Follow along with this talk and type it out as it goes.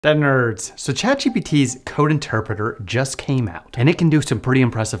The nerds. So ChatGPT's code interpreter just came out and it can do some pretty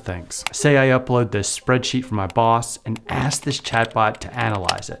impressive things. Say I upload this spreadsheet from my boss and ask this chatbot to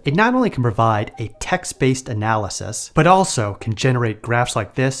analyze it. It not only can provide a text-based analysis, but also can generate graphs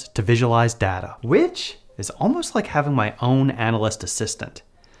like this to visualize data, which is almost like having my own analyst assistant.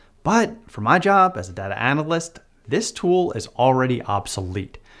 But for my job as a data analyst, this tool is already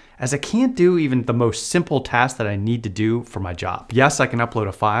obsolete, as it can't do even the most simple tasks that I need to do for my job. Yes, I can upload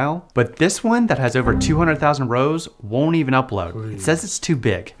a file, but this one that has over 200,000 rows won't even upload. It says it's too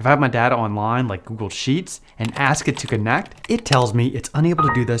big. If I have my data online like Google Sheets and ask it to connect, it tells me it's unable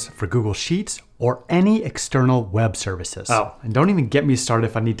to do this for Google Sheets or any external web services. Oh, and don't even get me started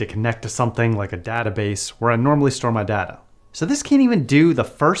if I need to connect to something like a database where I normally store my data. So this can't even do the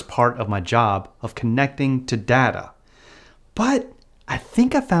first part of my job of connecting to data. But I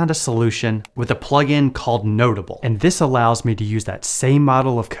think I found a solution with a plugin called Notable. And this allows me to use that same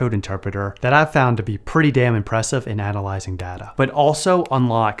model of code interpreter that I've found to be pretty damn impressive in analyzing data, but also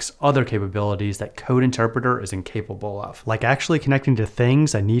unlocks other capabilities that code interpreter is incapable of, like actually connecting to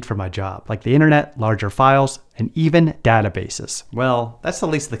things I need for my job, like the internet, larger files, and even databases. Well, that's the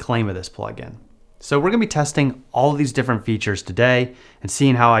least of the claim of this plugin. So we're gonna be testing all of these different features today and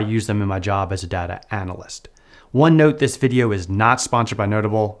seeing how I use them in my job as a data analyst. One note, this video is not sponsored by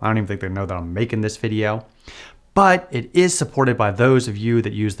Notable. I don't even think they know that I'm making this video, but it is supported by those of you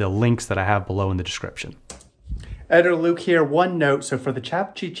that use the links that I have below in the description. Editor Luke here. One note, so for the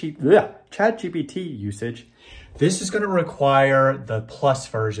ChatGPT usage, this is going to require the Plus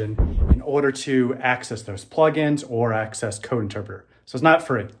version in order to access those plugins or access Code Interpreter. So it's not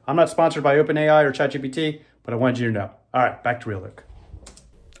free. I'm not sponsored by OpenAI or ChatGPT, but I wanted you to know. All right, back to real Luke.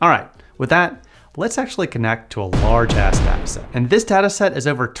 All right, with that, let's actually connect to a large ass data set. And this data set is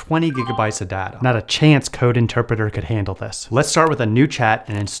over 20 gigabytes of data. Not a chance code interpreter could handle this. Let's start with a new chat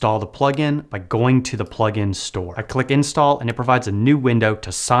and install the plugin by going to the plugin store. I click install and it provides a new window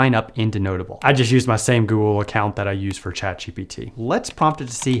to sign up into Notable. I just used my same Google account that I use for ChatGPT. Let's prompt it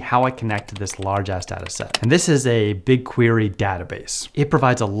to see how I connect to this large ass data set. And this is a BigQuery database. It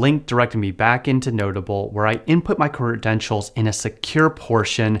provides a link directing me back into Notable where I input my credentials in a secure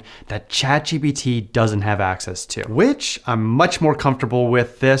portion that ChatGPT doesn't have access to, which I'm much more comfortable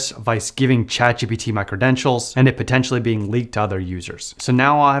with this vice giving ChatGPT my credentials and it potentially being leaked to other users. So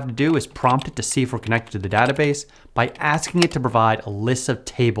now all I have to do is prompt it to see if we're connected to the database by asking it to provide a list of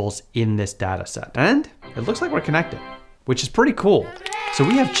tables in this data set. And it looks like we're connected, which is pretty cool. So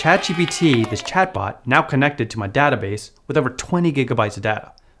we have ChatGPT, this chatbot, now connected to my database with over 20 gigabytes of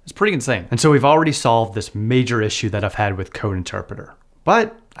data. It's pretty insane. And so we've already solved this major issue that I've had with Code Interpreter.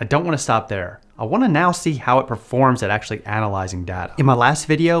 But I don't want to stop there. I want to now see how it performs at actually analyzing data. In my last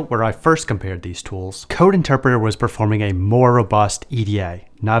video, where I first compared these tools, Code Interpreter was performing a more robust EDA,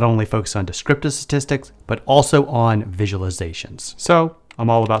 not only focused on descriptive statistics, but also on visualizations. So I'm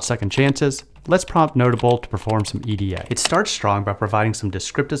all about second chances. Let's prompt Notable to perform some EDA. It starts strong by providing some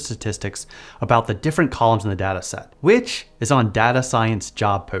descriptive statistics about the different columns in the data set, which is on data science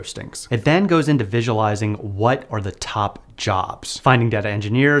job postings. It then goes into visualizing what are the top jobs. Finding data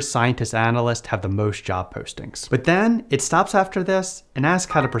engineers, scientists, analysts have the most job postings. But then it stops after this and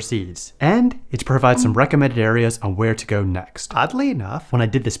asks how to proceed. And it provides some recommended areas on where to go next. Oddly enough, when I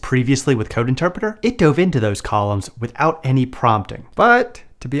did this previously with Code Interpreter, it dove into those columns without any prompting. But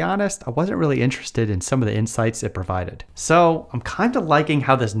to be honest, I wasn't really interested in some of the insights it provided. So I'm kind of liking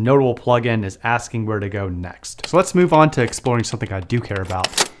how this Notable plugin is asking where to go next. So let's move on to exploring something I do care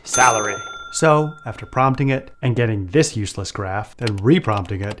about: salary. So after prompting it and getting this useless graph, then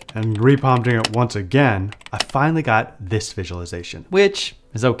reprompting it and reprompting it once again, I finally got this visualization, which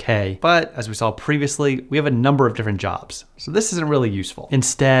is okay. But as we saw previously, we have a number of different jobs. So this isn't really useful.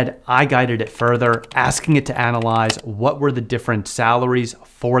 Instead, I guided it further, asking it to analyze what were the different salaries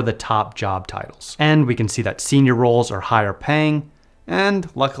for the top job titles. And we can see that senior roles are higher paying, and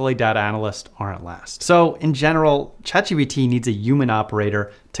luckily data analysts aren't last. So in general, ChatGPT needs a human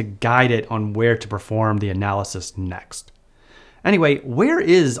operator to guide it on where to perform the analysis next. Anyway, where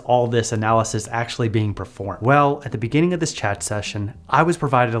is all this analysis actually being performed? Well, at the beginning of this chat session, I was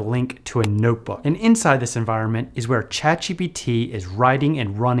provided a link to a notebook. And inside this environment is where ChatGPT is writing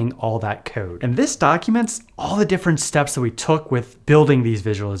and running all that code. And this documents all the different steps that we took with building these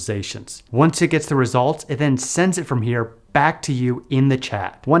visualizations. Once it gets the results, it then sends it from here back to you in the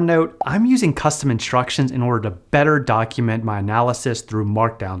chat. One note, I'm using custom instructions in order to better document my analysis through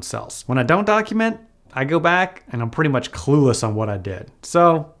markdown cells. When I don't document, I go back and I'm pretty much clueless on what I did.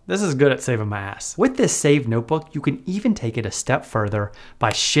 So this is good at saving my ass. With this saved notebook, you can even take it a step further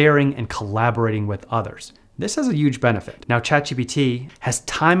by sharing and collaborating with others. This has a huge benefit. Now, ChatGPT has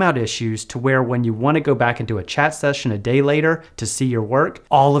timeout issues to where when you want to go back into a chat session a day later to see your work,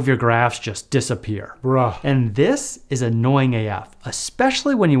 all of your graphs just disappear. Bruh. And this is annoying AF,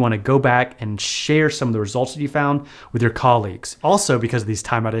 especially when you want to go back and share some of the results that you found with your colleagues. Also, because of these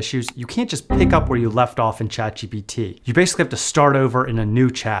timeout issues, you can't just pick up where you left off in ChatGPT. You basically have to start over in a new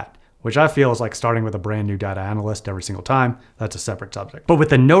chat, which I feel is like starting with a brand new data analyst every single time. That's a separate subject. But with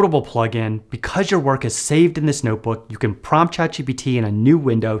the Notable plugin, because your work is saved in this notebook, you can prompt ChatGPT in a new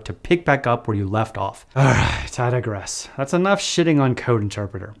window to pick back up where you left off. All right, I digress. That's enough shitting on Code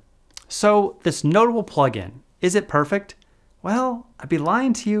Interpreter. So this Notable plugin, is it perfect? Well, I'd be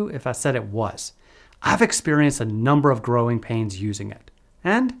lying to you if I said it was. I've experienced a number of growing pains using it.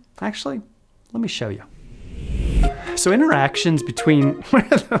 And actually, let me show you. So interactions between,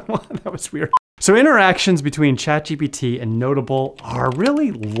 that was weird. So interactions between ChatGPT and Notable are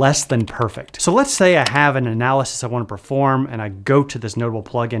really less than perfect. So let's say I have an analysis I want to perform and I go to this Notable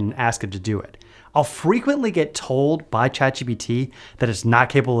plugin and ask it to do it. I'll frequently get told by ChatGPT that it's not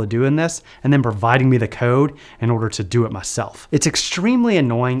capable of doing this and then providing me the code in order to do it myself. It's extremely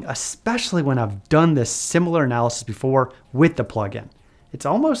annoying, especially when I've done this similar analysis before with the plugin. It's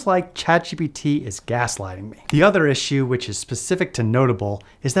almost like ChatGPT is gaslighting me. The other issue, which is specific to Notable,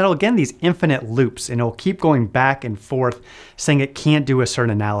 is that it'll get these infinite loops and it'll keep going back and forth saying it can't do a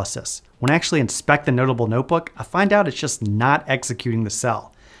certain analysis. When I actually inspect the Notable notebook, I find out it's just not executing the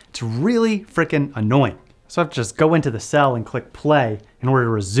cell. It's really freaking annoying. So I have to just go into the cell and click play in order to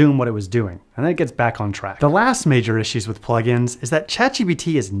resume what it was doing, and then it gets back on track. The last major issues with plugins is that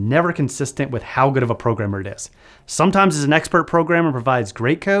ChatGPT is never consistent with how good of a programmer it is. Sometimes it's an expert programmer and provides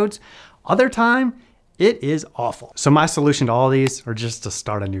great codes. Other time, it is awful. So my solution to all of these are just to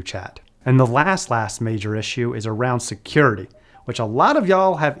start a new chat. And the last major issue is around security, which a lot of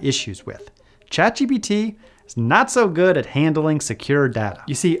y'all have issues with. ChatGPT is not so good at handling secure data.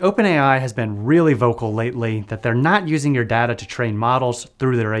 You see, OpenAI has been really vocal lately that they're not using your data to train models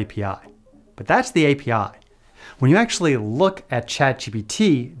through their API. But that's the API. When you actually look at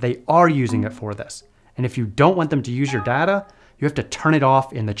ChatGPT, they are using it for this. And if you don't want them to use your data, you have to turn it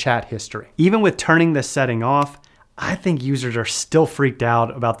off in the chat history. Even with turning this setting off, I think users are still freaked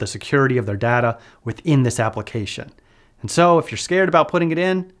out about the security of their data within this application. And so if you're scared about putting it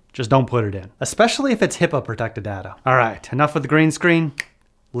in, just don't put it in, especially if it's HIPAA protected data. All right, enough with the green screen.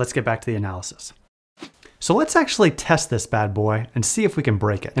 Let's get back to the analysis. So let's actually test this bad boy and see if we can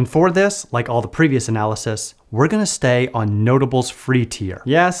break it. And for this, like all the previous analysis, we're gonna stay on Notable's free tier.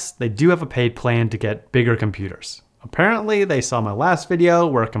 Yes, they do have a paid plan to get bigger computers. Apparently, they saw my last video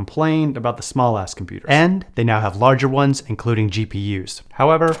where I complained about the small ass computers. And they now have larger ones, including GPUs.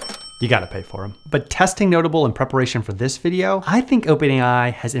 However, you gotta pay for them. But testing Notable in preparation for this video, I think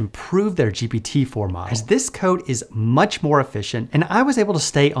OpenAI has improved their GPT-4 model, as this code is much more efficient, and I was able to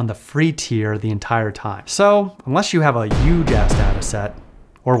stay on the free tier the entire time. So, unless you have a huge ass data set,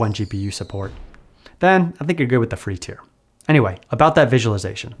 or 1 GPU support, then I think you're good with the free tier. Anyway, about that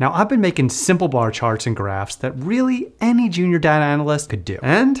visualization. Now, I've been making simple bar charts and graphs that really any junior data analyst could do.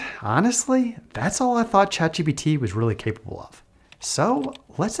 And honestly, that's all I thought ChatGPT was really capable of. So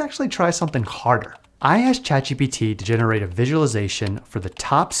let's actually try something harder. I asked ChatGPT to generate a visualization for the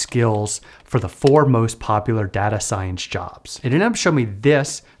top skills for the 4 most popular data science jobs. It ended up showing me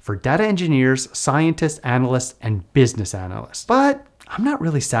this for data engineers, scientists, analysts, and business analysts. But I'm not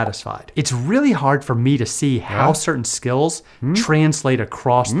really satisfied. It's really hard for me to see how certain skills translate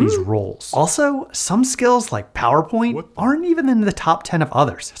across these roles. Also, some skills like PowerPoint aren't even in the top 10 of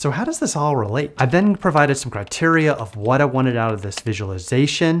others. So how does this all relate? I then provided some criteria of what I wanted out of this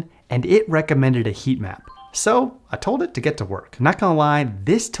visualization, and it recommended a heat map. So I told it to get to work. Not gonna lie,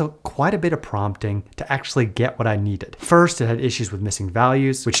 this took quite a bit of prompting to actually get what I needed. First, it had issues with missing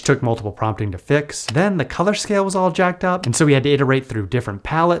values, which took multiple prompting to fix. Then the color scale was all jacked up, and so we had to iterate through different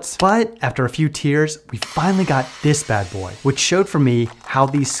palettes. But after a few tiers, we finally got this bad boy, which showed for me how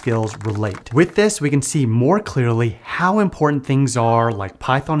these skills relate. With this, we can see more clearly how important things are like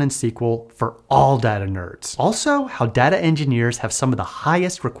Python and SQL for all data nerds. Also, how data engineers have some of the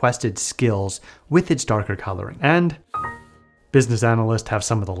highest requested skills with its darker coloring. And business analysts have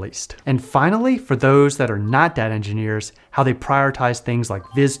some of the least. And finally, for those that are not data engineers, how they prioritize things like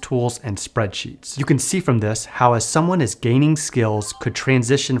viz tools and spreadsheets. You can see from this how as someone is gaining skills could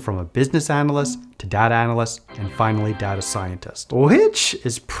transition from a business analyst to data analyst and finally data scientist, which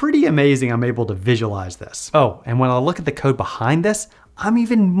is pretty amazing. I'm able to visualize this. Oh, and when I look at the code behind this, I'm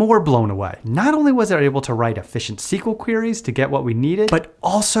even more blown away. Not only was it able to write efficient SQL queries to get what we needed, but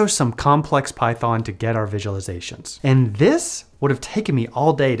also some complex Python to get our visualizations. And this would have taken me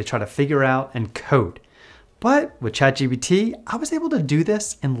all day to try to figure out and code. But with ChatGPT, I was able to do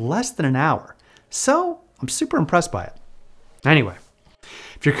this in less than an hour. So I'm super impressed by it. Anyway,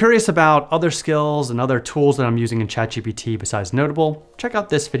 if you're curious about other skills and other tools that I'm using in ChatGPT besides Notable, check out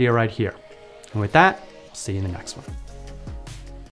this video right here. And with that, I'll see you in the next one.